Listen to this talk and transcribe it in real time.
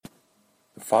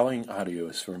The following audio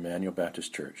is from Emmanuel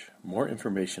Baptist Church. More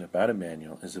information about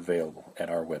Emmanuel is available at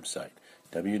our website,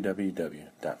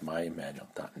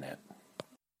 www.myemmanuel.net.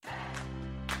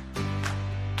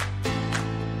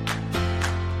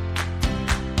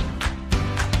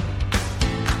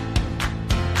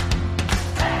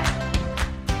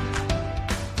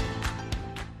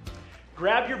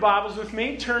 Grab your Bibles with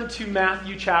me. Turn to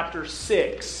Matthew chapter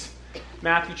 6.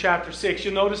 Matthew chapter 6.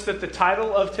 You'll notice that the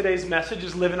title of today's message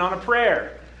is Living on a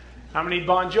Prayer. How many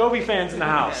Bon Jovi fans in the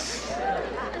house?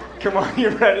 Come on, you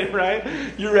read it, right?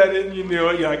 You read it and you knew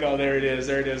it. You're like, oh, there it is,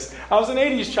 there it is. I was an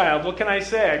 80s child. What can I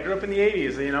say? I grew up in the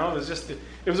 80s,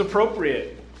 it was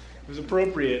appropriate. It was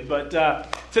appropriate. But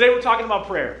today we're talking about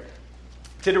prayer.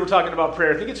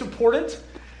 I think it's important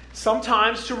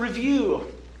sometimes to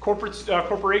review.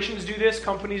 Corporations do this,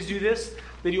 companies do this.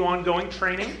 They do ongoing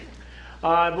training.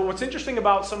 But what's interesting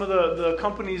about some of the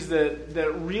companies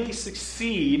that really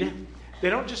succeed, they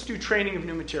don't just do training of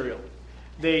new material.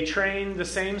 They train the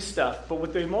same stuff, but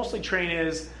what they mostly train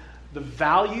is the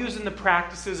values and the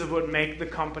practices of what make the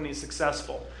company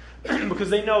successful. Because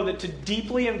they know that to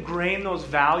deeply ingrain those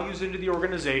values into the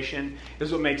organization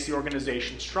is what makes the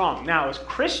organization strong. Now, as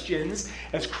Christians,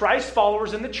 as Christ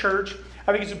followers in the church,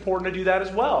 I think it's important to do that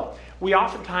as well. We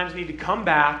oftentimes need to come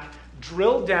back,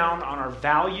 drill down on our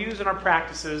values and our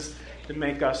practices that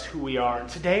make us who we are. And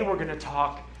today we're going to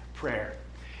talk prayer.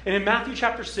 And in Matthew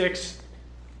chapter 6,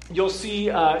 you'll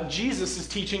see Jesus is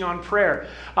teaching on prayer.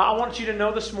 I want you to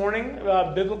know this morning,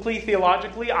 biblically,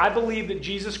 theologically, I believe that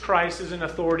Jesus Christ is an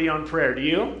authority on prayer. Do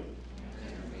you?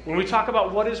 When we talk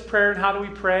about what is prayer and how do we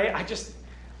pray, I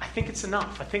think it's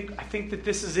enough. I think that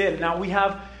this is it. Now we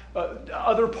have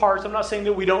other parts. I'm not saying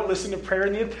that we don't listen to prayer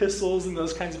in the epistles and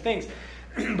those kinds of things.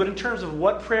 But in terms of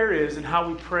what prayer is and how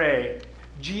we pray,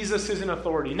 Jesus is an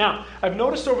authority. Now, I've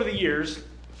noticed over the years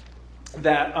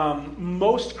that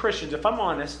most Christians, if I'm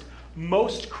honest,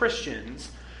 most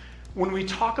Christians, when we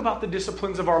talk about the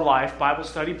disciplines of our life, Bible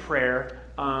study, prayer,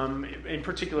 in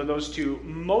particular those two,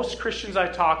 most Christians I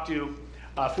talk to,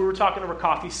 if we were talking over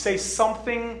coffee, say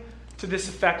something to this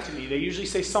effect to me. They usually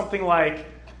say something like,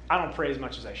 I don't pray as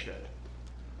much as I should.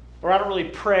 Or I don't really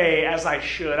pray as I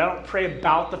should. I don't pray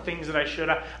about the things that I should.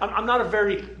 I'm not a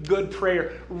very good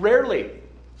prayer. Rarely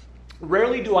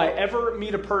do I ever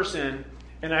meet a person,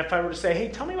 and if I were to say, hey,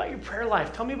 tell me about your prayer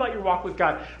life. Tell me about your walk with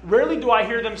God. Rarely do I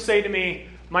hear them say to me,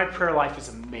 my prayer life is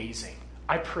amazing.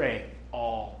 I pray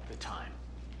all the time.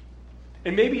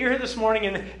 And maybe you're here this morning,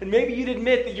 and maybe you'd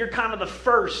admit that you're kind of the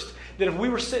first, that if we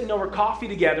were sitting over coffee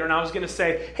together and I was going to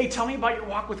say, hey, tell me about your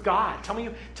walk with God. Tell me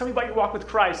about your walk with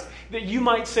Christ. That you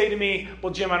might say to me,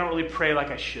 well, Jim, I don't really pray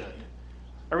like I should.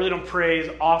 I really don't pray as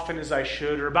often as I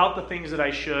should or about the things that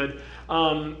I should.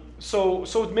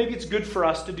 So maybe it's good for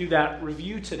us to do that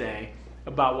review today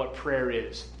about what prayer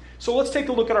is. So let's take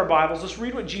a look at our Bibles. Let's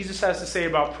read what Jesus has to say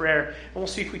about prayer, and we'll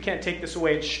see if we can't take this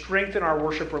away and strengthen our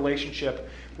worship relationship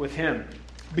with Him.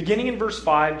 Beginning in verse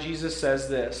 5, Jesus says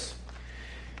this.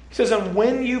 He says, and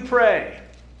when you pray,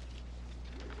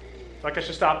 like I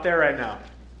should stop there right now.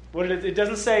 It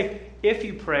doesn't say if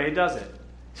you pray, does it? It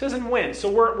says and when. So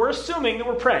we're assuming that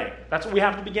we're praying. That's what we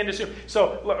have to begin to assume.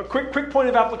 So a quick point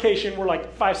of application. We're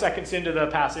like 5 seconds into the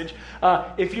passage.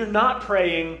 If you're not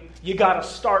praying, you got to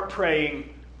start praying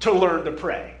to learn to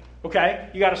pray. Okay?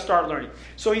 You got to start learning.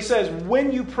 So he says,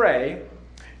 when you pray,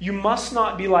 you must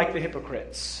not be like the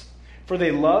hypocrites, for they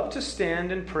love to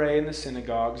stand and pray in the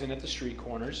synagogues and at the street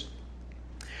corners,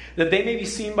 that they may be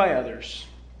seen by others.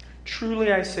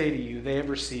 Truly I say to you, they have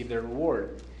received their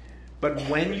reward. But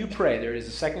when you pray, there is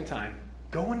a second time,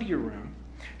 go into your room,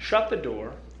 shut the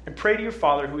door, and pray to your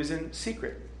Father who is in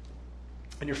secret.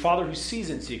 And your Father who sees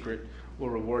in secret will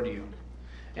reward you.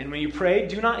 And when you pray,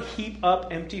 do not heap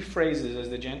up empty phrases as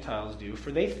the Gentiles do,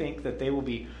 for they think that they will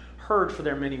be heard for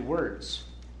their many words.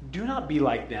 Do not be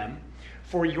like them,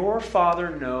 for your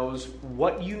Father knows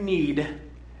what you need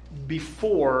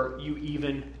before you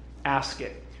even ask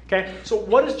it. Okay, so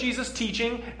what is Jesus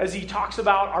teaching as he talks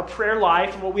about our prayer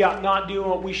life and what we ought not do and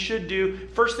what we should do?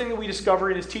 First thing that we discover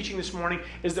in his teaching this morning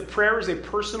is that prayer is a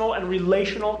personal and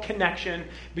relational connection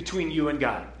between you and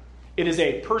God. It is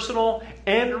a personal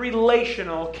and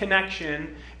relational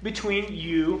connection between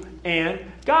you and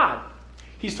God.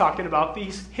 He's talking about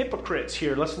these hypocrites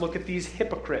here. Let's look at these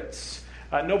hypocrites.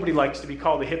 Nobody likes to be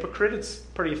called a hypocrite. It's a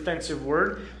pretty offensive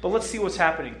word. But let's see what's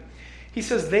happening. He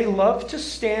says, they love to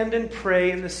stand and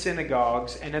pray in the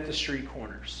synagogues and at the street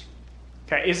corners.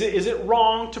 Okay, is it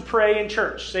wrong to pray in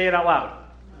church? Say it out loud.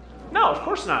 No, of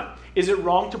course not. Is it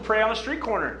wrong to pray on a street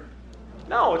corner?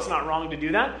 No, it's not wrong to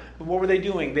do that. But what were they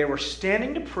doing? They were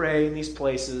standing to pray in these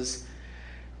places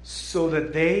so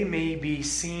that they may be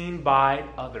seen by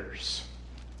others.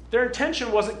 Their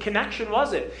intention wasn't connection,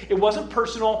 was it? It wasn't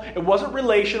personal, it wasn't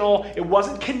relational, it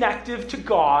wasn't connective to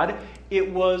God, it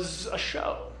was a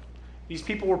show. These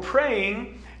people were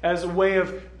praying as a way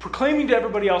of proclaiming to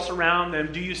everybody else around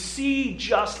them, do you see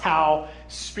just how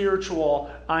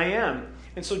spiritual I am?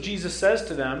 And so Jesus says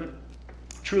to them,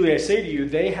 truly I say to you,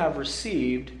 they have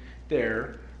received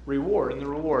their reward, and the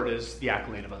reward is the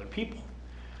accolade of other people.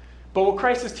 But what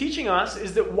Christ is teaching us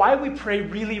is that why we pray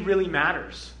really, really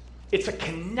matters. It's a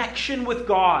connection with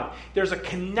God. There's a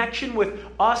connection with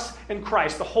us and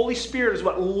Christ. The Holy Spirit is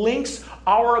what links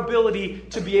our ability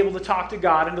to be able to talk to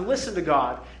God and to listen to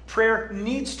God. Prayer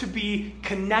needs to be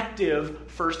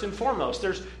connective first and foremost.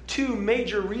 There's two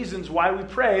major reasons why we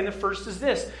pray, and the first is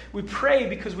this. We pray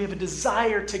because we have a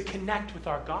desire to connect with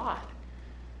our God.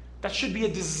 That should be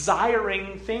a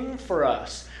desiring thing for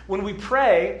us. When we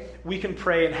pray, we can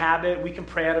pray in habit, we can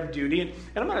pray out of duty, and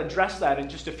I'm going to address that in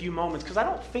just a few moments because I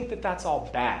don't think that that's all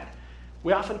bad.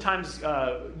 We oftentimes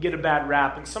get a bad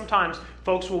rap, and sometimes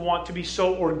folks will want to be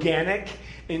so organic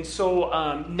and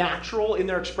so natural in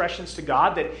their expressions to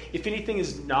God that if anything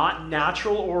is not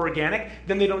natural or organic,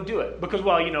 then they don't do it. Because,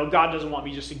 well, God doesn't want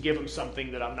me just to give him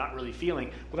something that I'm not really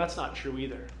feeling. Well, that's not true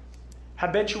either.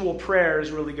 Habitual prayer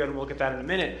is really good, and we'll look at that in a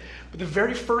minute. But the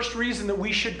very first reason that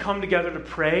we should come together to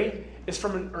pray is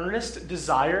from an earnest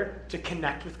desire to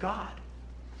connect with God.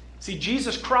 See,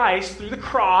 Jesus Christ, through the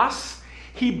cross,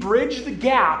 he bridged the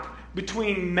gap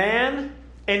between man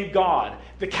and God.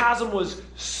 The chasm was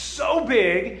so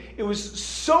big, it was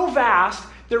so vast,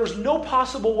 there was no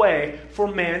possible way for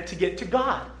man to get to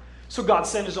God. So God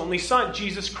sent his only son,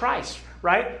 Jesus Christ,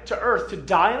 right, to earth to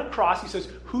die on a cross. He says,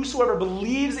 whosoever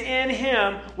believes in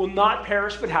him will not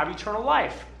perish but have eternal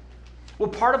life. Well,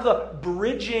 part of the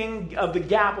bridging of the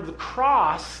gap of the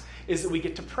cross is that we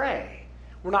get to pray.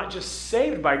 We're not just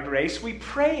saved by grace, we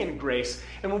pray in grace.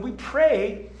 And when we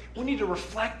pray, we need to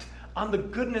reflect on the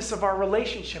goodness of our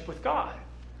relationship with God.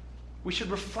 We should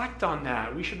reflect on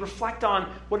that. We should reflect on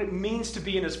what it means to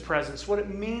be in his presence, what it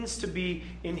means to be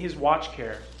in his watch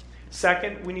care.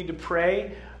 Second, we need to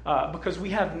pray because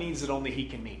we have needs that only he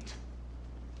can meet.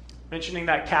 Mentioning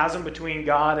that chasm between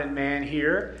God and man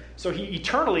here. So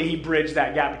he bridged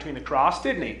that gap between the cross,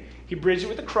 didn't he? He bridged it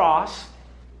with the cross.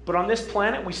 But on this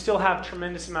planet, we still have a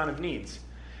tremendous amount of needs.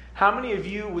 How many of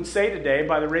you would say today,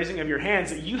 by the raising of your hands,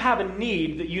 that you have a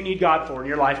need that you need God for in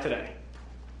your life today?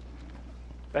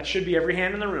 That should be every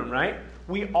hand in the room, right?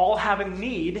 We all have a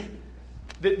need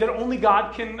that only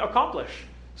God can accomplish.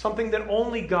 Something that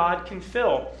only God can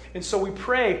fill. And so we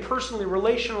pray personally,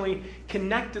 relationally,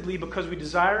 connectedly because we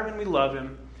desire him and we love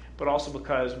him, but also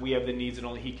because we have the needs that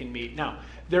only he can meet. Now,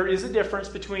 there is a difference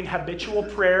between habitual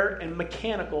prayer and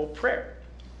mechanical prayer.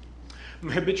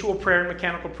 Habitual prayer and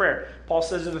mechanical prayer. Paul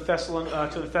says to the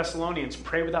Thessalonians,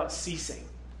 pray without ceasing.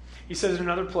 He says in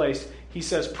another place, he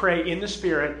says, pray in the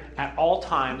Spirit at all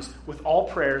times with all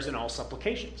prayers and all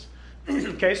supplications.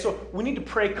 Okay, so we need to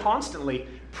pray constantly.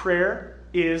 Prayer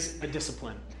is a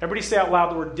discipline. Everybody say out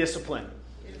loud the word discipline.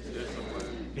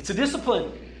 It's a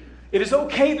discipline. It is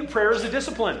okay that prayer is a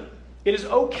discipline. It is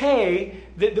okay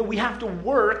that we have to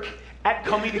work at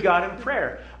coming to God in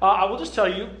prayer. I will just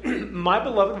tell you, my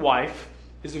beloved wife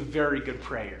is a very good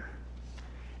prayer.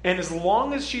 And as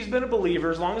long as she's been a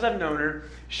believer, as long as I've known her,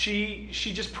 she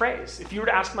just prays. If you were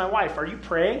to ask my wife, are you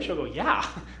praying? She'll go, yeah.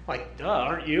 Like, duh,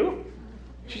 aren't you?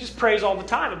 She just prays all the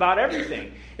time about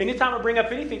everything. Anytime I bring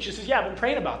up anything, she says, yeah, I've been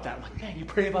praying about that. I'm like, man, you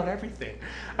pray about everything.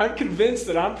 I'm convinced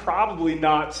that I'm probably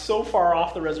not so far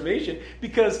off the reservation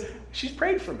because she's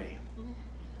prayed for me.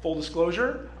 Full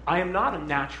disclosure, I am not a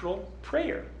natural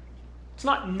prayer. It's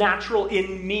not natural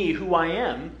in me who I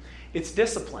am. It's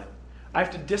discipline. I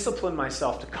have to discipline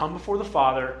myself to come before the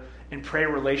Father and pray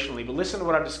relationally. But listen to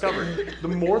what I've discovered. The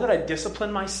more that I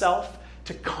discipline myself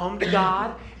to come to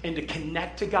God and to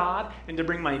connect to God and to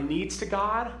bring my needs to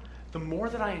God, the more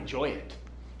that I enjoy it.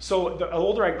 So the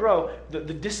older I grow, the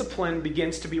discipline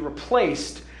begins to be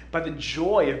replaced by the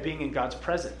joy of being in God's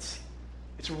presence.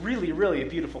 It's really, really a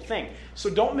beautiful thing. So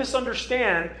don't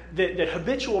misunderstand that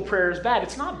habitual prayer is bad.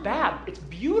 It's not bad. It's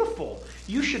beautiful.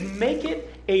 You should make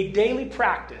it a daily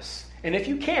practice. And if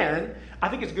you can, I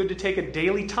think it's good to take a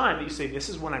daily time that you say, this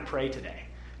is when I pray today.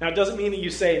 Now, it doesn't mean that you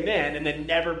say amen and then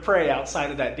never pray outside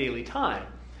of that daily time.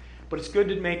 But it's good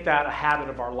to make that a habit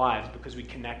of our lives because we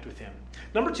connect with him.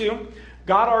 Number 2,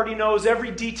 God already knows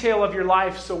every detail of your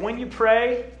life. So when you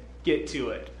pray, get to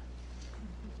it.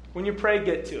 When you pray,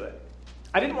 get to it.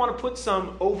 I didn't want to put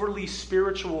some overly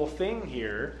spiritual thing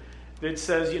here that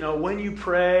says, when you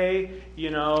pray,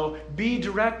 be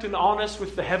direct and honest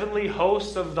with the heavenly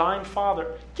hosts of thine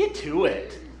Father. Get to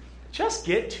it. Just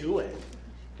get to it.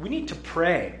 We need to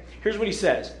pray. Here's what he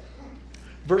says.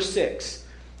 Verse 6.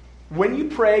 When you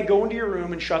pray, go into your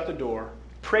room and shut the door.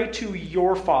 Pray to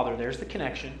your Father. There's the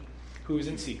connection. Who is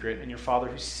in secret, and your Father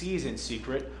who sees in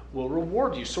secret will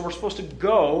reward you. So we're supposed to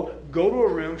go to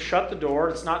a room, shut the door.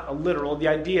 It's not a literal. The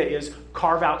idea is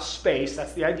carve out space.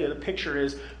 That's the idea. The picture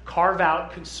is carve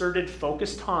out concerted,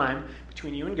 focused time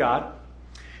between you and God.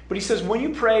 But he says, when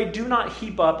you pray, do not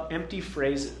heap up empty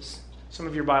phrases. Some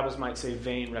of your Bibles might say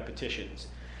vain repetitions.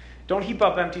 Don't heap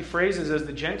up empty phrases as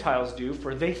the Gentiles do,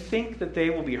 for they think that they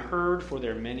will be heard for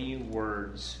their many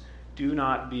words. Do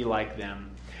not be like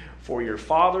them. For your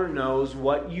Father knows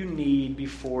what you need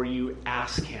before you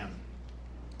ask Him.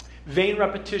 Vain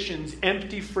repetitions,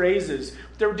 empty phrases.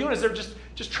 What they're doing is they're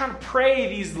just trying to pray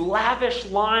these lavish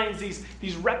lines,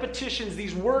 these repetitions,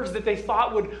 these words that they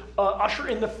thought would usher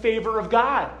in the favor of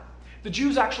God. The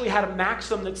Jews actually had a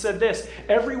maxim that said this: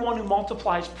 everyone who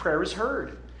multiplies prayer is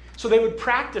heard. So they would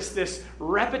practice this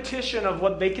repetition of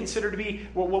what they consider to be,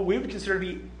 what we would consider to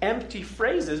be empty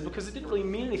phrases, because it didn't really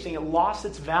mean anything. It lost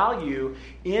its value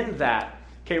in that.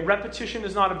 Okay, repetition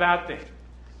is not a bad thing.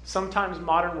 Sometimes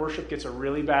modern worship gets a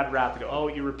really bad rap. They go, oh,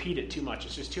 you repeat it too much.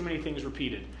 It's just too many things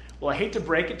repeated. Well, I hate to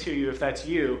break it to you if that's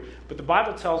you, but the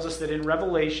Bible tells us that in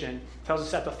Revelation, tells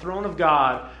us at the throne of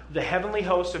God, the heavenly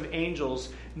host of angels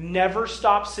never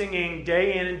stop singing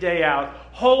day in and day out,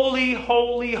 holy,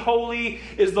 holy, holy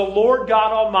is the Lord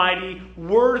God Almighty,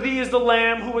 worthy is the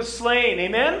Lamb who was slain.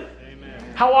 Amen?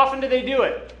 Amen. How often do they do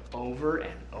it? Over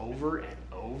and over and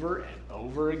over and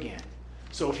over again.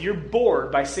 So if you're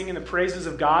bored by singing the praises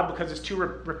of God because it's too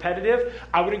repetitive,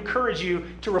 I would encourage you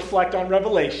to reflect on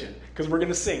Revelation, because we're going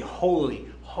to sing, holy,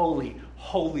 holy,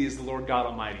 holy is the Lord God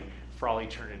Almighty for all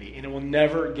eternity. And it will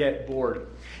never get bored.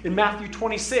 In Matthew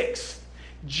 26,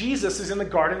 Jesus is in the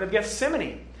Garden of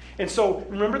Gethsemane. And so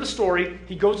remember the story.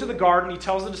 He goes to the garden. He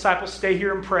tells the disciples, stay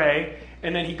here and pray.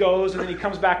 And then he goes, and then he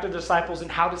comes back to the disciples.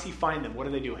 And how does he find them? What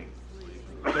are they doing?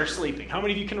 They're sleeping. How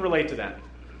many of you can relate to that?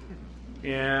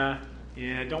 Yeah,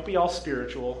 don't be all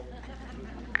spiritual.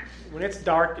 When it's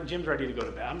dark, Jim's ready to go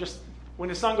to bed. When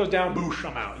the sun goes down, boosh,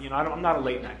 I'm out. I'm not a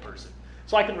late night person.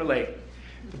 So I can relate.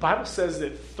 The Bible says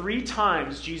that 3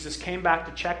 times Jesus came back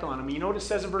to check on him. You know what it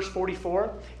says in verse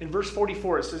 44? In verse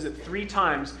 44, it says that 3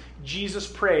 times Jesus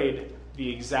prayed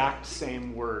the exact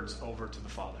same words over to the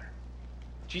Father.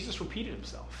 Jesus repeated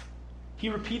himself. He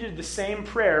repeated the same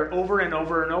prayer over and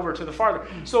over and over to the Father.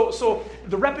 So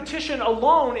the repetition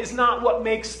alone is not what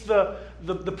makes the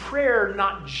prayer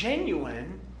not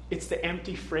genuine. It's the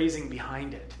empty phrasing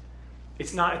behind it.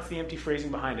 It's the empty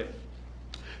phrasing behind it.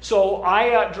 So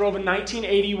I drove a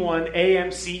 1981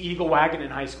 AMC Eagle wagon in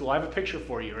high school. I have a picture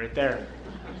for you right there.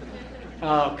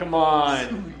 Oh, come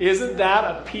on. Isn't that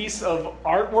a piece of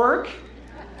artwork?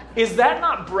 Is that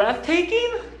not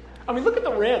breathtaking? I mean, look at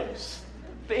the rims.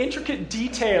 The intricate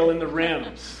detail in the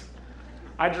rims.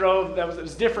 It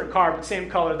was a different car, but same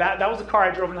color. That was the car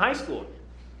I drove in high school.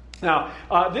 Now,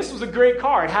 this was a great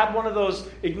car. It had one of those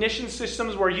ignition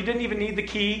systems where you didn't even need the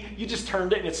key. You just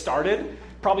turned it and it started.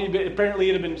 Apparently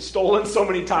it had been stolen so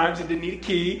many times it didn't need a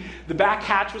key. The back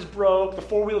hatch was broke. The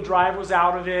 4-wheel drive was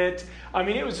out of it. I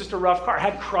mean, it was just a rough car. It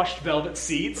had crushed velvet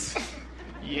seats.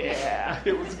 Yeah,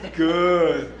 it was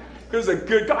good. It was a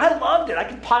good car. I loved it. I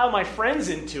could pile my friends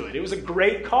into it. It was a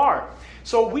great car.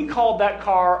 So we called that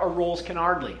car a Rolls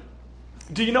Canardly.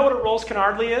 Do you know what a Rolls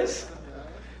Canardly is?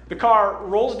 The car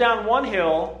rolls down one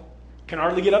hill, can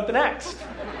hardly get up the next.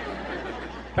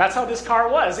 That's how this car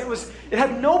was. It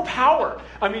had no power.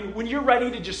 I mean, when you're ready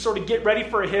to just sort of get ready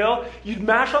for a hill, you'd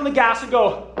mash on the gas and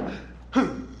go,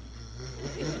 and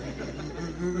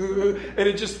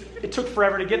it took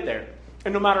forever to get there.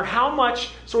 And no matter how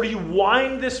much sort of you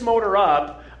wind this motor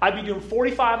up, I'd be doing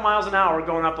 45 miles an hour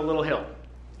going up a little hill.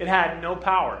 It had no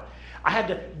power. I had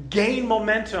to gain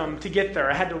momentum to get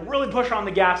there. I had to really push on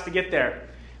the gas to get there.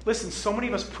 Listen, so many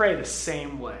of us pray the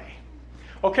same way.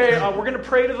 Okay, we're going to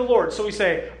pray to the Lord. So we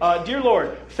say, Dear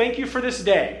Lord, thank you for this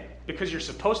day, because you're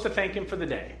supposed to thank Him for the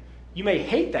day. You may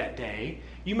hate that day.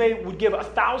 You would give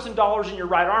 $1,000 in your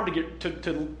right arm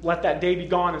to let that day be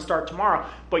gone and start tomorrow.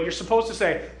 But you're supposed to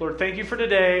say, Lord, thank you for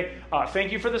today.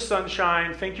 Thank you for the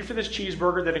sunshine. Thank you for this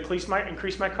cheeseburger that increased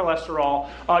my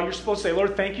cholesterol. You're supposed to say,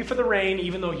 Lord, thank you for the rain,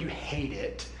 even though you hate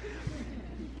it.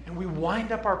 And we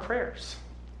wind up our prayers.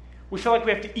 We feel like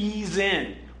we have to ease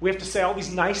in. We have to say all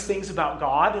these nice things about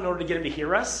God in order to get Him to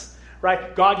hear us.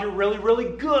 Right? God, you're really, really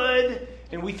good.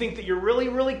 And we think that you're really,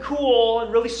 really cool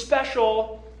and really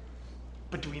special.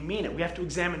 But do we mean it? We have to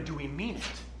examine, do we mean it?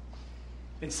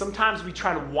 And sometimes we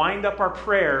try to wind up our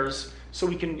prayers so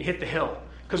we can hit the hill.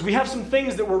 Because we have some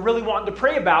things that we're really wanting to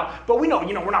pray about, but we know,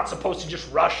 we're not supposed to just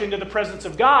rush into the presence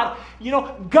of God.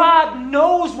 God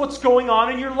knows what's going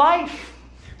on in your life.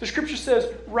 The scripture says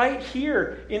right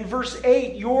here in verse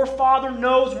 8, your Father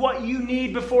knows what you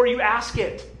need before you ask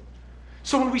it.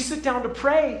 So when we sit down to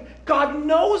pray, God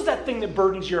knows that thing that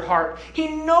burdens your heart. He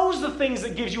knows the things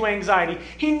that gives you anxiety.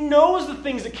 He knows the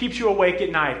things that keeps you awake at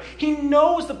night. He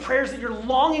knows the prayers that you're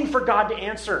longing for God to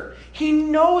answer. He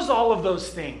knows all of those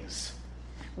things.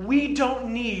 We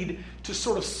don't need to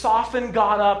sort of soften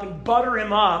God up and butter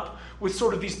him up with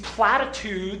sort of these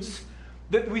platitudes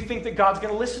that we think that God's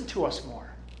going to listen to us more.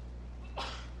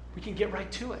 We can get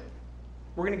right to it.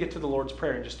 We're going to get to the Lord's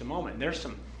Prayer in just a moment. And there's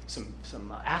some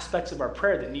aspects of our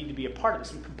prayer that need to be a part of it,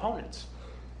 some components.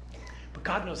 But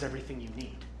God knows everything you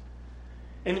need.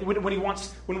 And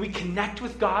when we connect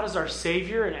with God as our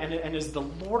Savior and as the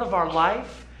Lord of our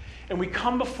life, and we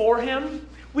come before him,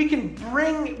 we can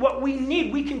bring what we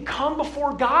need. We can come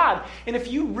before God. And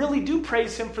if you really do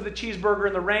praise him for the cheeseburger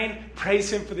in the rain,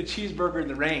 praise him for the cheeseburger in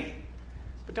the rain.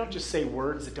 But don't just say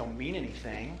words that don't mean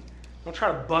anything. Don't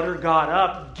try to butter God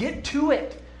up. Get to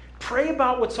it. Pray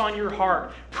about what's on your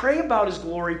heart. Pray about his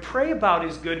glory. Pray about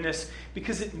his goodness,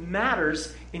 because it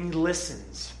matters and he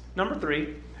listens. Number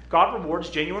 3, God rewards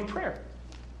genuine prayer.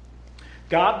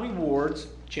 God rewards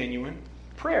genuine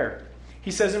prayer.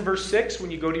 He says in verse 6, when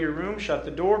you go to your room, shut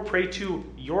the door, pray to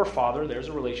your Father. There's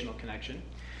a relational connection.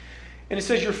 And it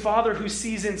says, your Father who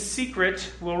sees in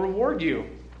secret will reward you.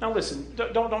 Now listen,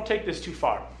 don't take this too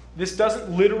far. This doesn't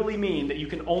literally mean that you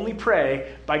can only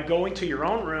pray by going to your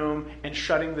own room and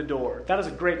shutting the door. That is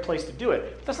a great place to do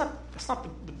it. But that's not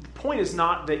the point is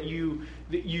not that you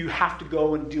have to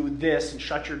go and do this and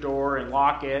shut your door and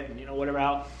lock it and whatever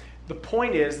else. The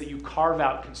point is that you carve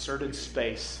out concerted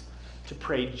space to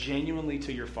pray genuinely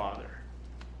to your Father.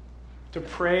 To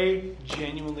pray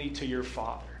genuinely to your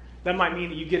Father. That might mean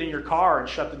that you get in your car and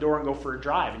shut the door and go for a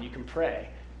drive and you can pray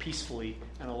peacefully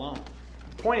and alone.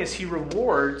 The point is, he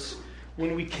rewards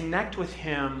when we connect with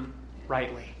him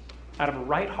rightly, out of a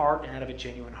right heart and out of a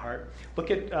genuine heart. Look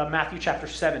at Matthew chapter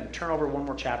 7. Turn over one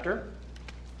more chapter.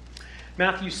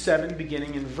 Matthew 7,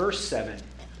 beginning in verse 7.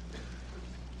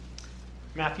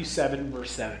 Matthew 7,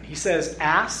 verse 7. He says,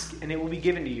 ask, and it will be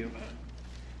given to you.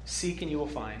 Seek, and you will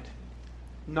find.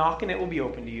 Knock, and it will be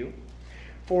opened to you.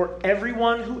 For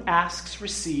everyone who asks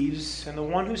receives, and the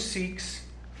one who seeks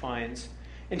finds.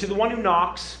 And to the one who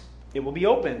knocks, it will be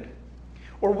opened.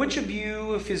 Or which of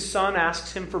you, if his son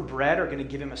asks him for bread, are going to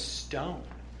give him a stone?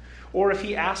 Or if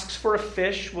he asks for a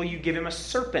fish, will you give him a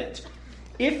serpent?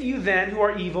 If you then, who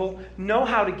are evil, know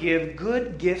how to give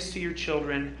good gifts to your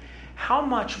children, how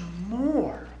much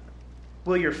more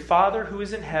will your Father who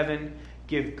is in heaven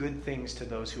give good things to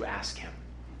those who ask him?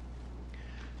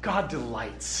 God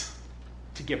delights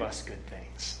to give us good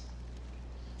things.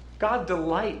 God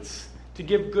delights to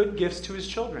give good gifts to his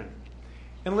children.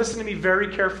 And listen to me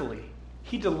very carefully.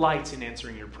 He delights in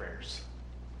answering your prayers.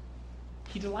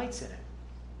 He delights in it.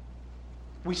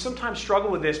 We sometimes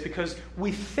struggle with this because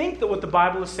we think that what the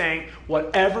Bible is saying,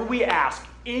 whatever we ask,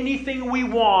 anything we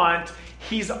want,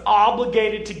 he's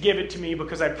obligated to give it to me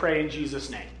because I pray in Jesus'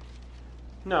 name.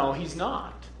 No, he's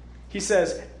not. He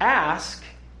says, ask.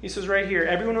 He says right here,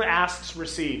 everyone who asks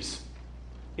receives.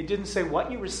 It didn't say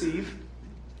what you receive.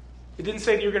 It didn't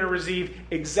say that you're going to receive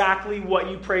exactly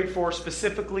what you prayed for,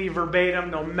 specifically,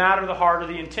 verbatim, no matter the heart or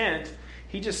the intent.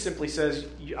 He just simply says,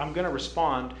 I'm going to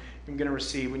respond. I'm going to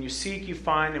receive. When you seek, you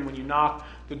find, and when you knock,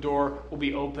 the door will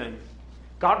be open.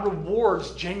 God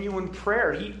rewards genuine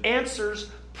prayer. He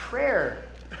answers prayer.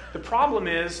 The problem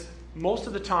is, most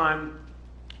of the time,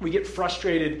 we get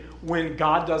frustrated when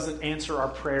God doesn't answer our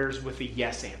prayers with a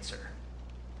yes answer.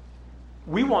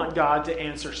 We want God to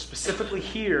answer specifically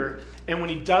here, and when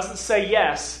he doesn't say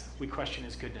yes, we question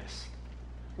his goodness.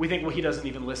 We think, well, he doesn't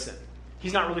even listen.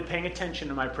 He's not really paying attention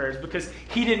to my prayers because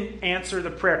he didn't answer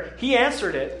the prayer. He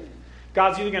answered it.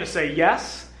 God's either going to say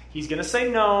yes, he's going to say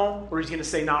no, or he's going to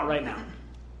say not right now.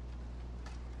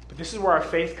 But this is where our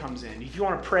faith comes in. If you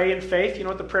want to pray in faith, you know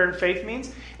what the prayer in faith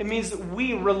means? It means that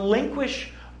we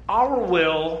relinquish our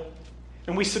will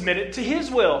and we submit it to his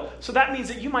will. So that means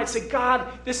that you might say, God,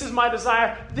 this is my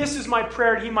desire, this is my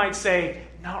prayer. And he might say,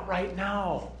 not right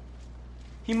now.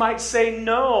 He might say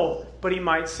no, but he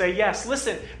might say yes.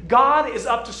 Listen, God is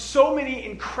up to so many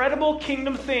incredible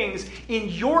kingdom things in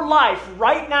your life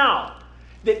right now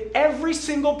that every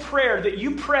single prayer that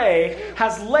you pray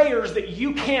has layers that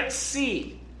you can't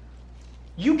see.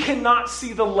 You cannot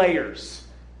see the layers.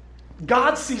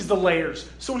 God sees the layers.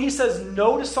 So when he says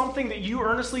no to something that you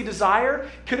earnestly desire,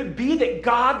 could it be that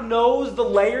God knows the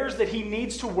layers that he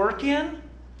needs to work in?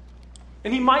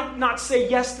 And he might not say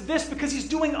yes to this because he's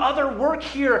doing other work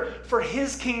here for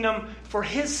his kingdom, for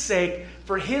his sake,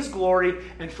 for his glory,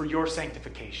 and for your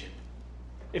sanctification.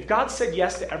 If God said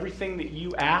yes to everything that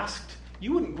you asked,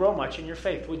 you wouldn't grow much in your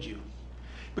faith, would you?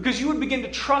 Because you would begin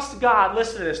to trust God.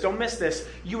 Listen to this, don't miss this.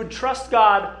 You would trust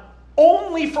God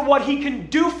only for what he can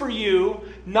do for you,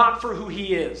 not for who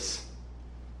he is.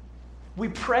 We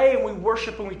pray and we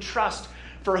worship and we trust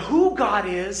for who God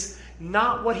is,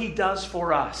 not what he does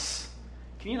for us.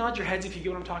 Can you nod your heads if you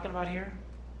get what I'm talking about here?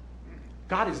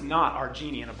 God is not our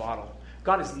genie in a bottle.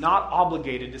 God is not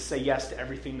obligated to say yes to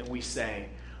everything that we say.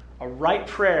 A right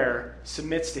prayer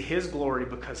submits to his glory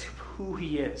because of who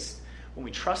he is. When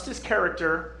we trust his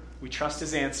character, we trust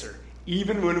his answer,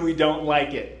 even when we don't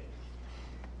like it.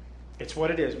 It's what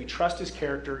it is. We trust his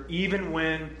character even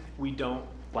when we don't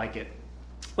like it.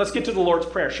 Let's get to the Lord's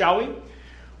Prayer, shall we?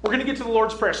 We're going to get to the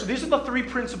Lord's Prayer. So these are the three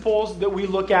principles that we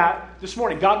look at this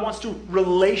morning. God wants to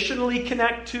relationally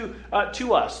connect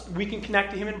to us. We can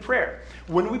connect to him in prayer.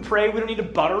 When we pray, we don't need to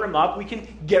butter him up. We can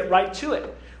get right to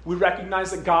it. We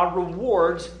recognize that God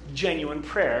rewards genuine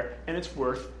prayer, and it's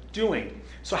worth doing.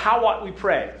 So how ought we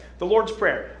pray? The Lord's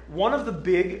Prayer. One of the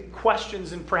big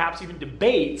questions and perhaps even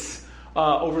debates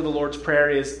over the Lord's Prayer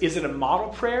is it a model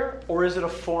prayer or is it a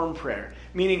form prayer?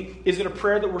 Meaning, is it a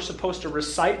prayer that we're supposed to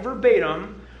recite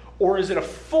verbatim, or is it a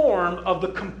form of the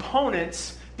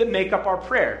components that make up our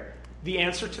prayer? The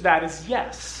answer to that is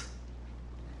yes.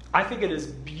 I think it is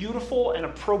beautiful and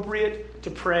appropriate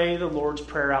to pray the Lord's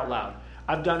Prayer out loud.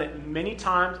 I've done it many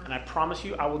times, and I promise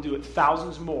you I will do it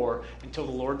thousands more until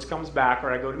the Lord comes back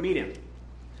or I go to meet him.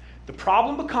 The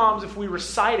problem becomes if we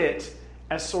recite it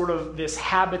as sort of this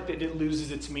habit that it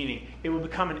loses its meaning. It will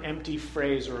become an empty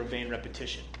phrase or a vain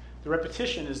repetition. The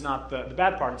repetition is not the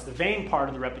bad part. It's the vain part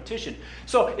of the repetition.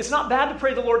 So it's not bad to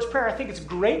pray the Lord's Prayer. I think it's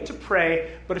great to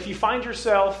pray, but if you find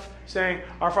yourself saying,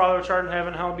 Our Father which art in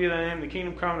heaven, hallowed be thy name, the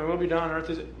kingdom come, thy will be done on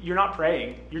earth, you're not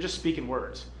praying. You're just speaking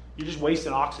words. You're just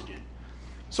wasting oxygen.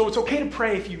 So it's okay to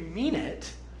pray if you mean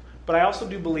it, but I also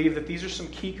do believe that these are some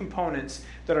key components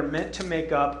that are meant to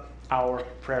make up our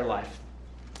prayer life.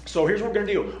 So here's what we're going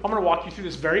to do. I'm going to walk you through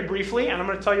this very briefly, and I'm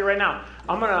going to tell you right now,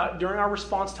 during our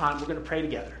response time, we're going to pray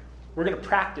together. We're going to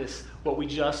practice what we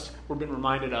just were been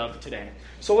reminded of today.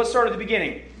 So let's start at the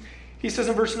beginning. He says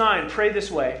in verse 9, pray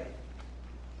this way.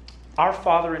 Our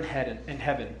Father in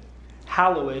heaven,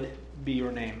 hallowed be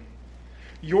your name.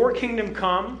 Your kingdom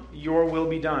come, your will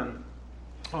be done,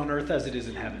 on earth as it is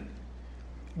in heaven.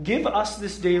 Give us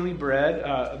this day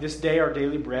our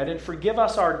daily bread, and forgive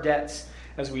us our debts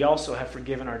as we also have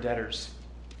forgiven our debtors.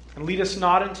 And lead us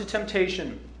not into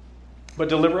temptation, but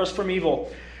deliver us from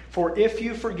evil. For if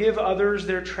you forgive others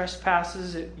their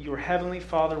trespasses, your heavenly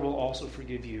Father will also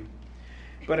forgive you.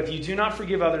 But if you do not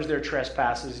forgive others their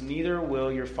trespasses, neither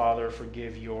will your Father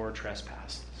forgive your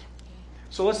trespasses.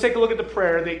 So let's take a look at the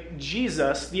prayer that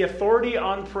Jesus, the authority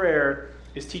on prayer,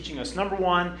 is teaching us. Number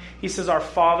one, he says, Our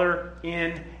Father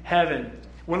in heaven.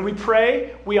 When we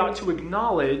pray, we ought to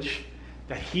acknowledge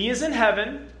that he is in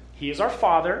heaven. He is our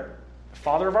Father, the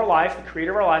Father of our life, the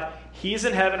Creator of our life. He is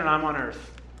in heaven and I'm on earth.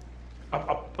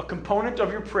 A component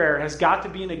of your prayer has got to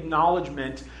be an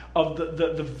acknowledgement of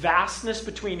the vastness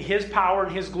between his power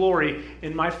and his glory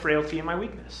in my frailty and my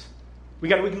weakness. We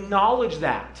got to acknowledge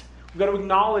that. We've got to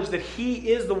acknowledge that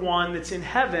he is the one that's in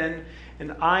heaven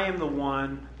and I am the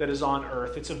one that is on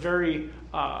earth. It's a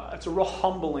real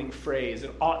humbling phrase.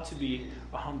 It ought to be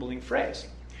a humbling phrase.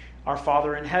 Our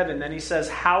Father in heaven. Then he says,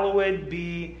 hallowed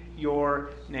be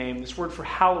your name. This word for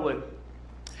hallowed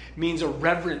means a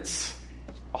reverence,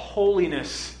 a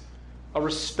holiness, a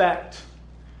respect.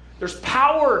 There's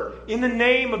power in the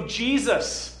name of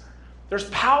Jesus. There's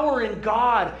power in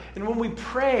God. And when we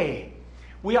pray,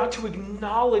 we ought to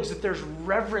acknowledge that there's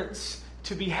reverence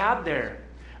to be had there.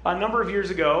 A number of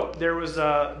years ago, there was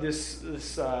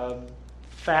this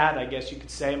fad, I guess you could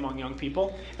say, among young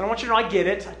people. And I want you to know I get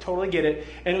it. I totally get it.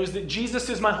 And it was that Jesus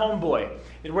is my homeboy.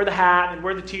 And wear the hat and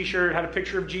wear the t-shirt, had a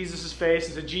picture of Jesus' face,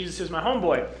 and said, Jesus is my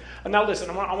homeboy. And now listen,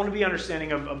 I want to be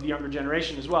understanding of the younger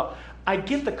generation as well. I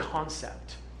get the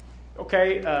concept.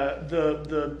 Okay?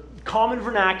 The common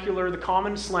vernacular, the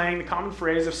common slang, the common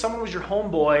phrase, if someone was your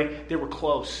homeboy, they were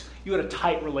close. You had a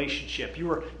tight relationship. You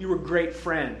were great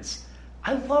friends.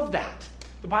 I love that.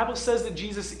 The Bible says that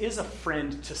Jesus is a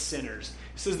friend to sinners.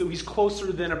 It says that he's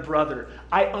closer than a brother.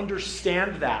 I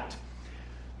understand that.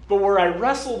 But where I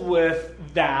wrestled with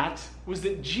that was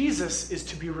that Jesus is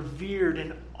to be revered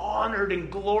and honored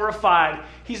and glorified.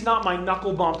 He's not my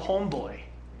knuckle bump homeboy.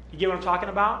 You get what I'm talking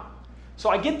about? So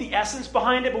I get the essence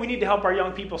behind it, but we need to help our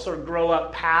young people sort of grow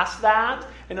up past that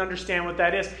and understand what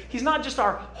that is. He's not just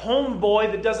our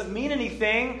homeboy that doesn't mean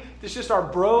anything. That's just our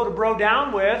bro to bro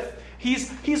down with.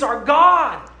 He's our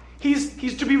God.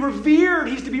 He's to be revered.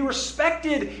 He's to be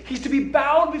respected. He's to be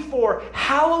bowed before.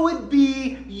 Hallowed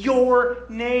be your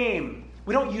name.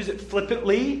 We don't use it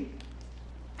flippantly.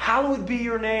 Hallowed be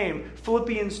your name.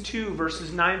 Philippians 2,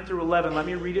 verses 9 through 11. Let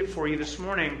me read it for you this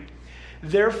morning.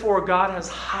 Therefore, God has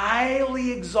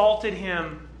highly exalted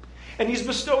him, and he's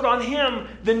bestowed on him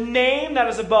the name that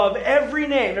is above every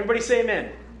name. Everybody say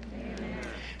amen. Amen.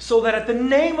 So that at the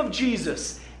name of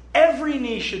Jesus, every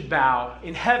knee should bow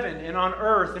in heaven and on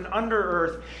earth and under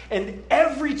earth, and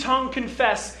every tongue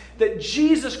confess that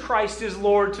Jesus Christ is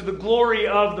Lord to the glory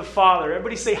of the Father.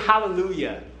 Everybody say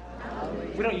hallelujah.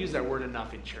 Hallelujah. We don't use that word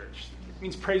enough in church. It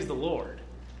means praise the Lord.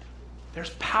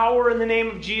 There's power in the name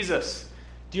of Jesus.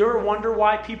 Do you ever wonder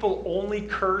why people only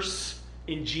curse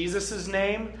in Jesus'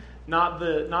 name, not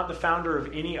the founder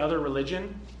of any other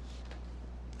religion?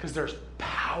 Because there's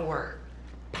power.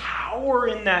 Power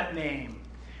in that name.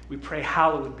 We pray,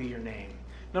 hallowed be your name.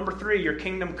 Number 3, your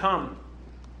kingdom come.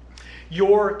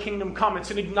 Your kingdom come.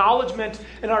 It's an acknowledgement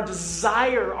and our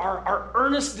desire, our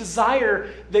earnest desire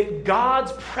that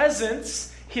God's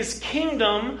presence, his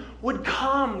kingdom, would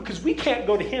come. Because we can't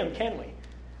go to him, can we?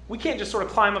 We can't just sort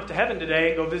of climb up to heaven today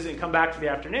and go visit and come back for the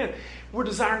afternoon. We're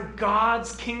desiring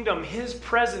God's kingdom, his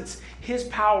presence, his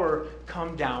power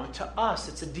come down to us.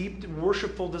 It's a deep,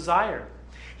 worshipful desire.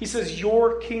 He says,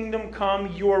 your kingdom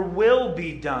come, your will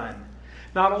be done.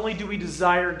 Not only do we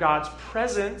desire God's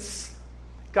presence,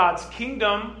 God's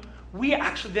kingdom, we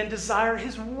actually then desire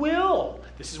his will.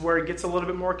 This is where it gets a little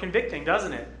bit more convicting,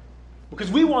 doesn't it? Because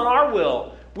we want our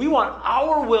will. We want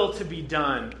our will to be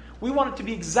done. We want it to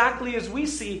be exactly as we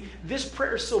see. This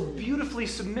prayer is so beautifully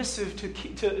submissive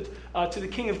to the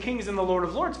King of Kings and the Lord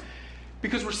of Lords.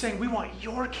 Because we're saying we want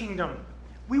your kingdom.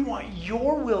 We want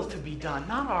your will to be done,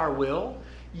 not our will.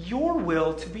 Your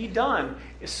will to be done.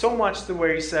 Is so much the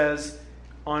way he says,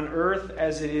 on earth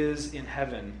as it is in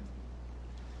heaven.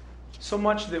 So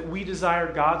much that we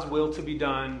desire God's will to be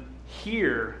done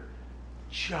here,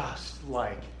 just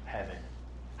like heaven.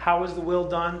 How is the will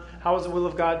done? How is the will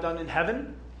of God done in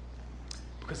heaven?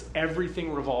 Because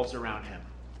everything revolves around him.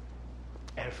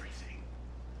 Everything.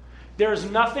 There's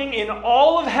nothing in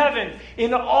all of heaven,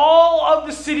 in all of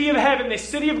the city of heaven, the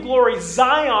city of glory,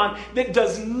 Zion, that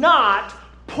does not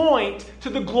point to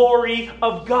the glory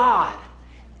of God.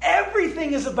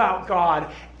 Everything is about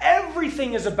God.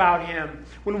 Everything is about him.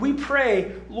 When we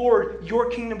pray, Lord, your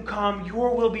kingdom come,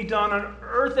 your will be done on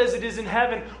earth as it is in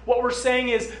heaven, what we're saying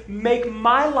is, make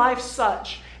my life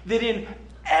such that in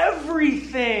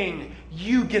everything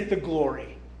you get the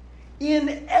glory.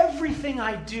 In everything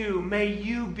I do, may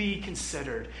you be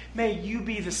considered. May you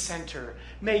be the center.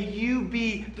 May you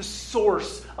be the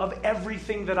source of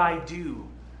everything that I do.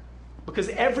 Because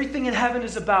everything in heaven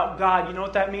is about God. You know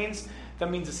what that means? That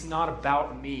means it's not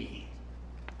about me.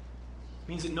 It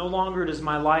means that no longer does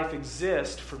my life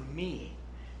exist for me.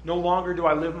 No longer do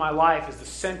I live my life as the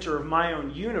center of my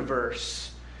own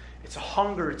universe. It's a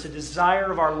hunger, it's a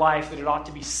desire of our life that it ought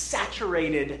to be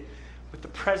saturated with the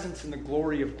presence and the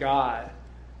glory of God.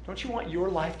 Don't you want your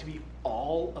life to be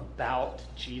all about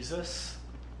Jesus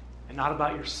and not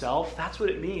about yourself? That's what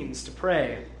it means to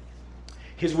pray.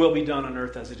 His will be done on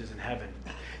earth as it is in heaven.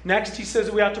 Next, he says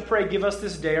that we ought to pray, give us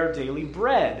this day our daily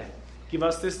bread. Give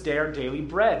us this day our daily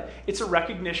bread. It's a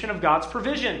recognition of God's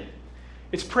provision.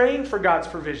 It's praying for God's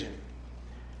provision.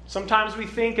 Sometimes we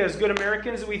think, as good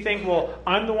Americans, we think, well,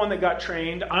 I'm the one that got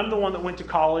trained. I'm the one that went to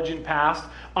college and passed.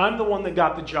 I'm the one that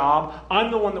got the job.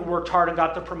 I'm the one that worked hard and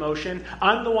got the promotion.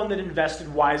 I'm the one that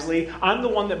invested wisely. I'm the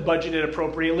one that budgeted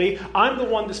appropriately. I'm the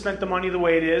one that spent the money the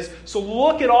way it is. So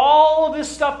look at all of this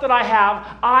stuff that I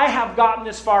have. I have gotten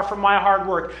this far from my hard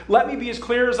work. Let me be as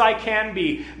clear as I can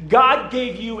be. God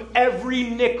gave you every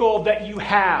nickel that you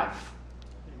have.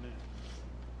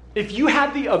 If you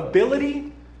had the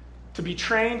ability to be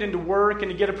trained and to work and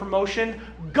to get a promotion,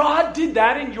 God did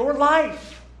that in your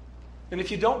life. And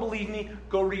if you don't believe me,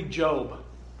 go read Job.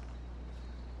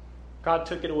 God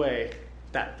took it away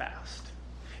that fast.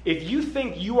 If you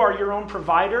think you are your own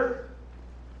provider,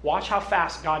 watch how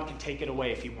fast God can take it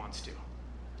away if he wants to.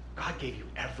 God gave you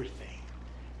everything.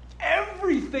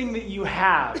 Everything that you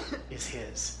have is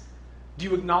his. Do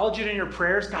you acknowledge it in your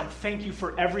prayers? God, thank you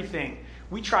for everything.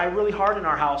 We try really hard in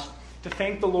our house to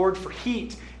thank the Lord for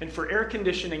heat and for air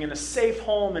conditioning and a safe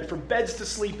home and for beds to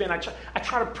sleep in. I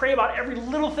try to pray about every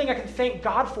little thing I can thank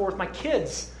God for with my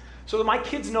kids so that my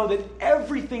kids know that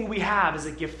everything we have is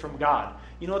a gift from God.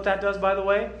 You know what that does, by the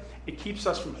way? It keeps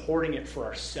us from hoarding it for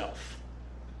ourselves.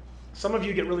 Some of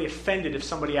you get really offended if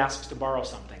somebody asks to borrow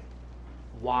something.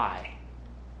 Why?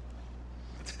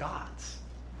 It's God's.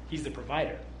 He's the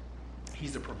provider.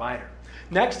 He's the provider.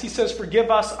 Next, he says,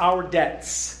 forgive us our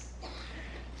debts.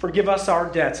 Forgive us our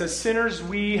debts. As sinners,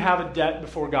 we have a debt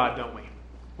before God, don't we?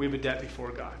 We have a debt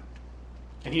before God.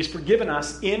 And he's forgiven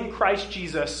us in Christ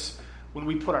Jesus when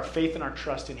we put our faith and our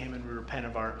trust in him and we repent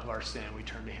of our sin and we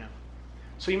turn to him.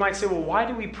 So you might say, well, why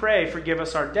do we pray, forgive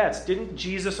us our debts? Didn't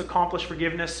Jesus accomplish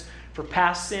forgiveness for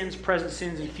past sins, present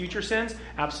sins, and future sins?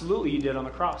 Absolutely, he did on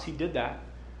the cross. He did that.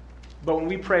 But when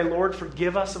we pray, Lord,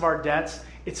 forgive us of our debts,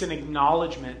 it's an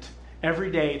acknowledgement.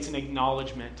 Every day, it's an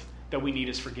acknowledgement that we need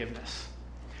his forgiveness.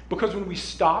 Because when we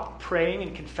stop praying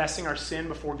and confessing our sin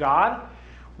before God,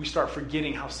 we start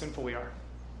forgetting how sinful we are.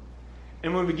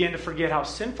 And when we begin to forget how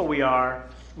sinful we are,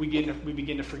 we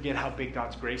begin to forget how big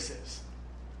God's grace is.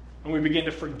 And we begin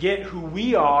to forget who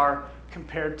we are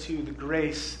compared to the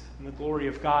grace and the glory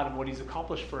of God and what he's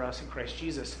accomplished for us in Christ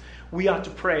Jesus. We ought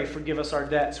to pray, forgive us our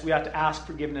debts. We ought to ask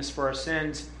forgiveness for our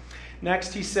sins.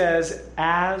 Next, he says,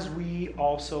 as we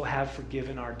also have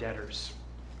forgiven our debtors.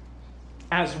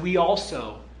 As we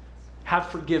also have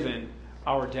forgiven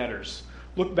our debtors.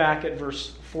 Look back at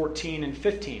verse 14 and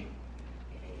 15.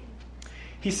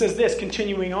 He says this,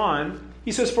 continuing on.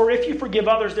 He says, for if you forgive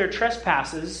others their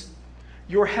trespasses,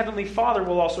 your heavenly Father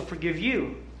will also forgive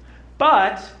you.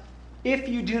 But if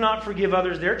you do not forgive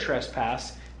others their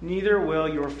trespass, neither will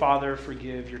your Father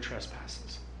forgive your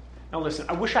trespasses. Now listen,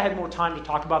 I wish I had more time to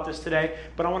talk about this today,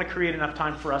 but I want to create enough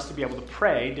time for us to be able to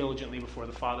pray diligently before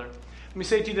the Father. Let me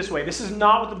say it to you this way. This is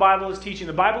not what the Bible is teaching.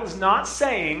 The Bible is not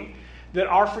saying that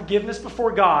our forgiveness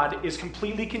before God is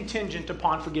completely contingent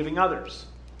upon forgiving others.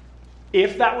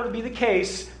 If that were to be the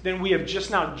case, then we have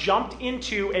just now jumped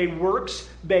into a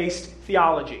works-based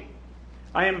theology.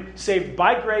 I am saved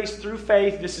by grace through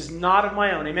faith. This is not of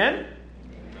my own. Amen? Amen?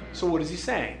 So what is he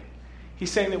saying? He's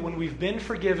saying that when we've been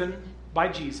forgiven by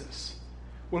Jesus,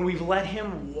 when we've let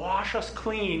him wash us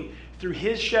clean through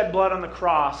his shed blood on the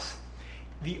cross,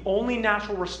 the only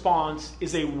natural response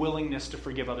is a willingness to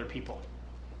forgive other people.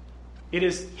 It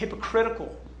is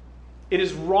hypocritical. It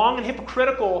is wrong and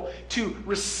hypocritical to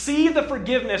receive the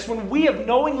forgiveness when we have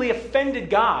knowingly offended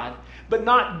God, but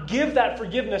not give that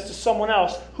forgiveness to someone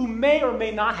else who may or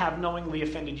may not have knowingly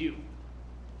offended you.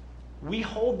 We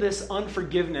hold this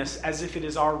unforgiveness as if it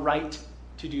is our right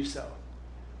to do so.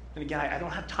 And again, I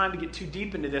don't have time to get too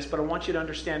deep into this, but I want you to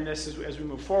understand this as we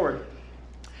move forward.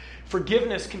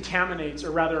 Forgiveness contaminates,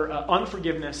 or rather,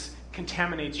 unforgiveness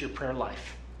contaminates your prayer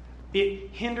life. It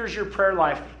hinders your prayer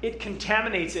life. It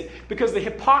contaminates it because the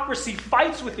hypocrisy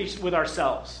fights with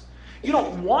ourselves. You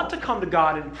don't want to come to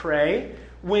God and pray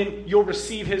when you'll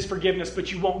receive his forgiveness,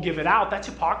 but you won't give it out. That's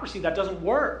hypocrisy. That doesn't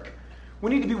work.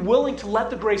 We need to be willing to let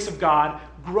the grace of God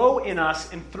grow in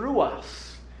us and through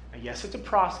us. Now, yes, it's a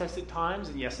process at times,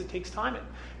 and yes, it takes time.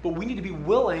 But we need to be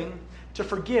willing to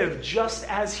forgive just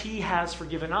as he has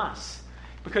forgiven us,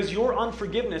 because your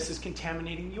unforgiveness is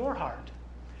contaminating your heart.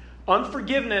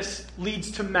 Unforgiveness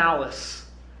leads to malice,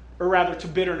 or rather to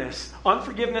bitterness.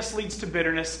 Unforgiveness leads to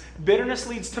bitterness. Bitterness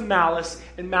leads to malice,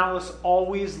 and malice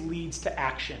always leads to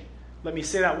action. Let me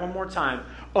say that one more time.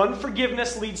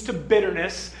 Unforgiveness leads to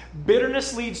bitterness.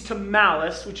 Bitterness leads to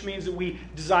malice, which means that we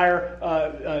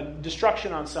desire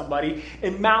destruction on somebody.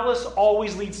 And malice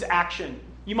always leads to action.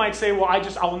 You might say, well, I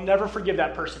will never forgive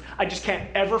that person. I just can't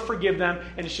ever forgive them,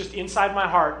 and it's just inside my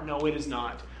heart. No, it is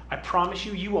not. I promise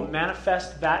you, you will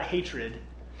manifest that hatred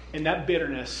and that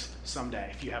bitterness someday,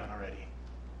 if you haven't already.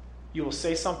 You will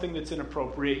say something that's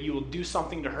inappropriate. You will do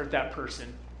something to hurt that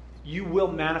person. You will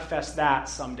manifest that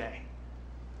someday.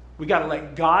 We got to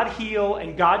let God heal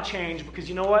and God change, because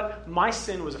you know what? My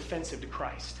sin was offensive to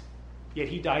Christ, yet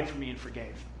he died for me and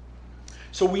forgave.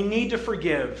 So we need to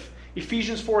forgive.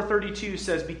 Ephesians 4:32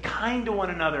 says, be kind to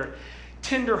one another,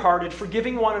 tenderhearted,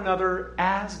 forgiving one another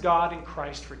as God in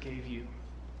Christ forgave you.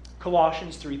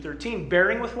 Colossians 3:13,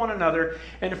 bearing with one another,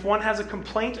 and if one has a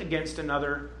complaint against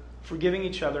another, forgiving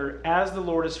each other, as the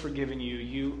Lord has forgiven you,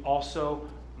 you also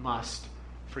must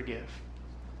forgive.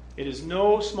 It is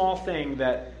no small thing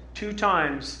that 2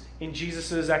 times in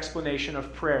Jesus' explanation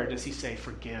of prayer does he say,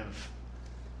 forgive.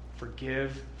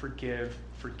 Forgive, forgive,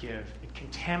 forgive. It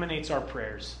contaminates our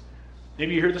prayers.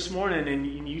 Maybe you're here this morning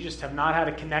and you just have not had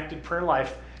a connected prayer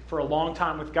life for a long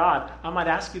time with God. I might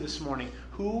ask you this morning,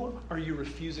 who are you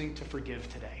refusing to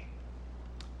forgive today?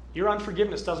 Your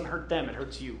unforgiveness doesn't hurt them, it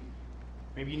hurts you.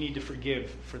 Maybe you need to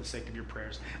forgive for the sake of your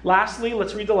prayers. Lastly,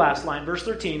 let's read the last line, verse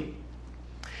 13.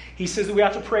 He says that we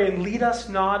have to pray, and lead us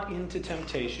not into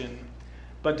temptation,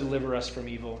 but deliver us from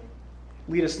evil.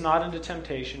 Lead us not into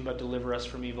temptation, but deliver us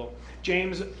from evil.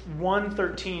 James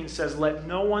 1:13 says, let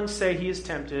no one say he is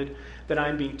tempted, that I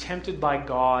am being tempted by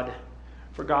God.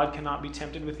 For God cannot be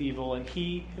tempted with evil, and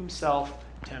he himself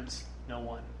tempts no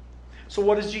one. So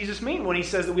what does Jesus mean when he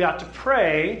says that we ought to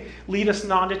pray, lead us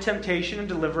not into temptation and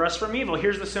deliver us from evil?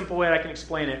 Here's the simple way I can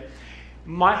explain it.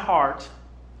 My heart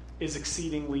is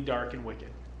exceedingly dark and wicked.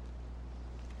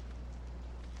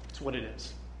 That's what it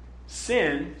is.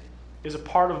 Sin is a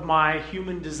part of my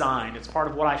human design. It's part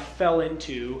of what I fell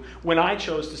into when I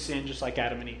chose to sin, just like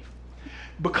Adam and Eve.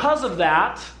 Because of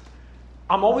that,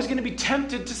 I'm always going to be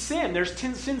tempted to sin. There's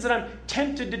sins that I'm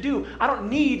tempted to do. I don't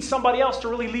need somebody else to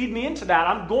really lead me into that.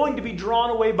 I'm going to be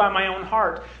drawn away by my own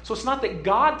heart. So it's not that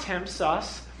God tempts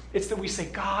us. It's that we say,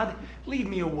 God, lead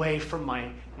me away from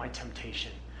my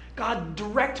temptation. God,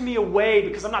 direct me away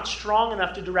because I'm not strong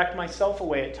enough to direct myself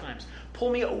away at times.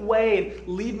 Pull me away and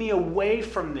lead me away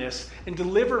from this and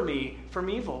deliver me from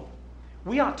evil.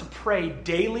 We ought to pray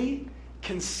daily,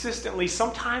 consistently,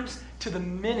 sometimes to the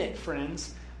minute,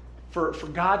 friends, for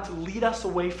God to lead us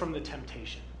away from the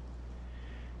temptation.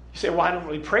 You say, well, I don't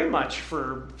really pray much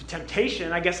for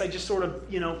temptation. I guess I just sort of,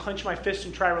 clench my fist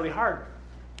and try really hard.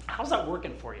 How's that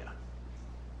working for you?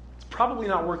 It's probably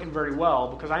not working very well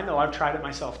because I know I've tried it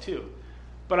myself too.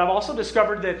 But I've also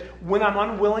discovered that when I'm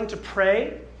unwilling to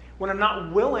pray, when I'm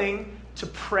not willing to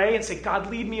pray and say, God,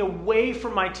 lead me away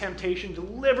from my temptation,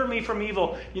 deliver me from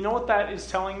evil, you know what that is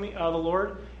telling me, the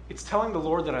Lord? It's telling the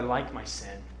Lord that I like my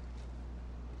sin.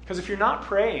 Because if you're not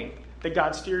praying that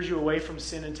God steers you away from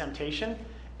sin and temptation,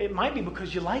 it might be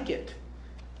because you like it.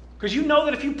 Because you know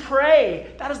that if you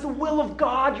pray, that is the will of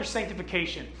God, your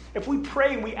sanctification. If we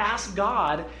pray and we ask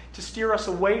God to steer us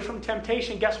away from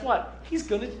temptation, guess what? He's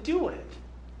going to do it.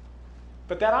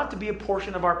 But that ought to be a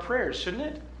portion of our prayers, shouldn't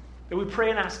it? That we pray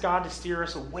and ask God to steer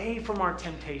us away from our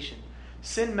temptation.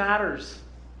 Sin matters.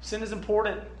 Sin is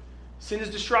important. Sin is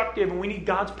destructive, and we need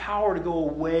God's power to go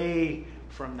away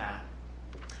from that.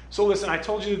 So listen, I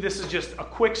told you this is just a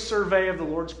quick survey of the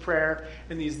Lord's Prayer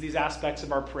and these aspects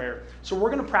of our prayer. So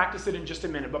we're going to practice it in just a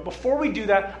minute. But before we do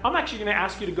that, I'm actually going to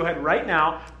ask you to go ahead right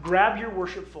now, grab your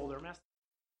worship folder.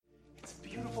 It's a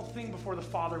beautiful thing before the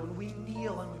Father when we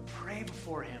kneel and we pray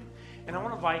before Him. And I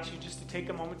want to invite you just to take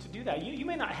a moment to do that. You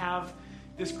may not have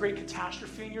this great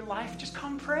catastrophe in your life. Just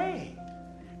come pray.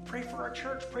 Pray for our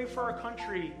church. Pray for our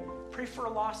country. Pray for a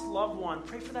lost loved one.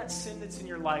 Pray for that sin that's in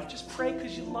your life. Just pray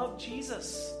because you love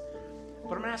Jesus.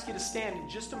 But I'm going to ask you to stand in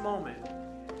just a moment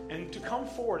and to come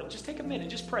forward and just take a minute and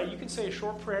just pray. You can say a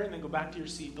short prayer and then go back to your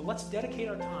seat. But let's dedicate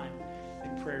our time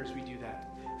in prayer as we do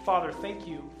that. Father, thank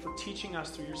you for teaching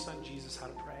us through your Son Jesus how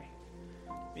to pray.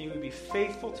 May we be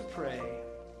faithful to pray,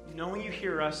 knowing you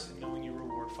hear us and knowing your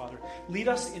reward, Father. Lead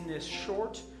us in this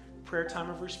short prayer time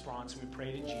of response, and we pray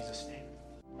it in Jesus' name.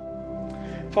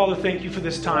 Father, thank you for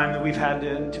this time that we've had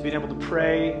to be able to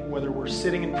pray, whether we're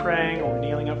sitting and praying or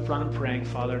kneeling up front and praying,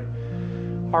 Father.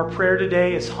 Our prayer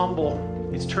today is humble.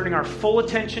 It's turning our full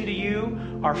attention to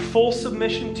you, our full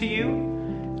submission to you.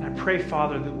 And I pray,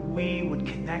 Father, that we would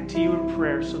connect to you in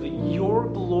prayer so that your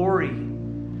glory,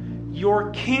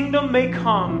 your kingdom may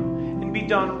come and be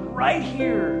done right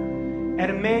here at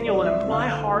Emmanuel and in my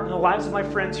heart and the lives of my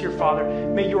friends here, Father.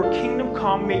 May your kingdom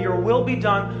come. May your will be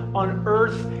done on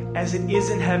earth as it is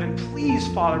in heaven. Please,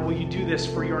 Father, will you do this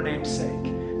for your name's sake,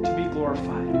 to be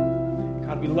glorified.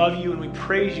 God, we love you and we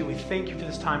praise you. We thank you for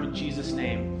this time in Jesus'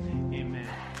 name. Amen.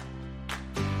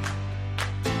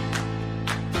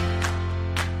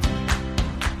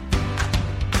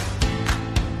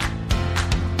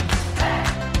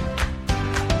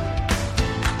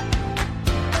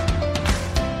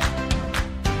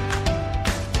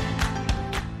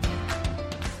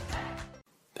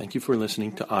 Thank you for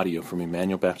listening to audio from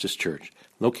Emmanuel Baptist Church,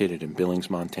 located in Billings,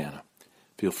 Montana.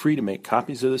 Feel free to make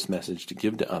copies of this message to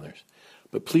give to others,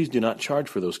 but please do not charge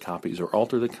for those copies or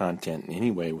alter the content in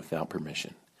any way without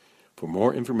permission. For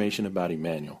more information about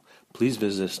Emmanuel, please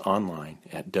visit us online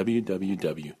at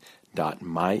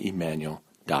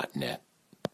www.myemmanuel.net.